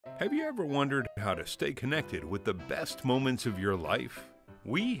Have you ever wondered how to stay connected with the best moments of your life?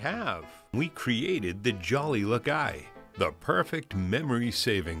 We have. We created the Jollylook EYE, the perfect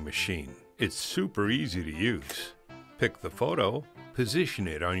memory-saving machine. It's super easy to use. Pick the photo, position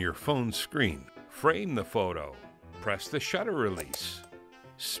it on your phone screen, frame the photo, press the shutter release,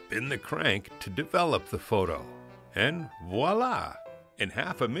 spin the crank to develop the photo, and voila! In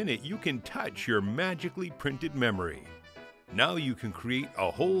half a minute, you can touch your magically printed memory. Now you can create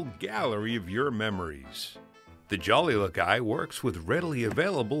a whole gallery of your memories. The Jollylook EYE works with readily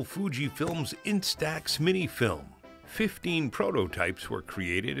available Fujifilm's Instax mini film. 15 prototypes were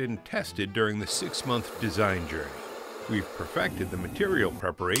created and tested during the 6-month design journey. We've perfected the material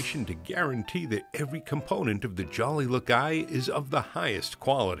preparation to guarantee that every component of the Jollylook EYE is of the highest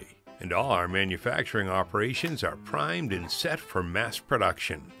quality, and all our manufacturing operations are primed and set for mass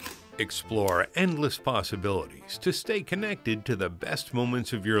production. Explore endless possibilities to stay connected to the best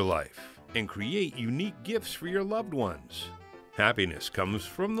moments of your life and create unique gifts for your loved ones. Happiness comes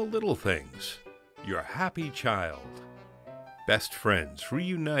from the little things. Your happy child, best friends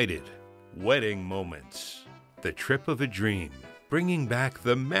reunited, wedding moments, the trip of a dream, bringing back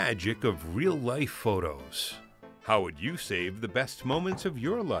the magic of real-life photos. How would you save the best moments of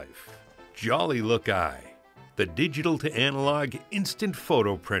your life? Jollylook EYE, the digital to analog instant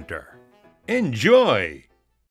photo printer. Enjoy!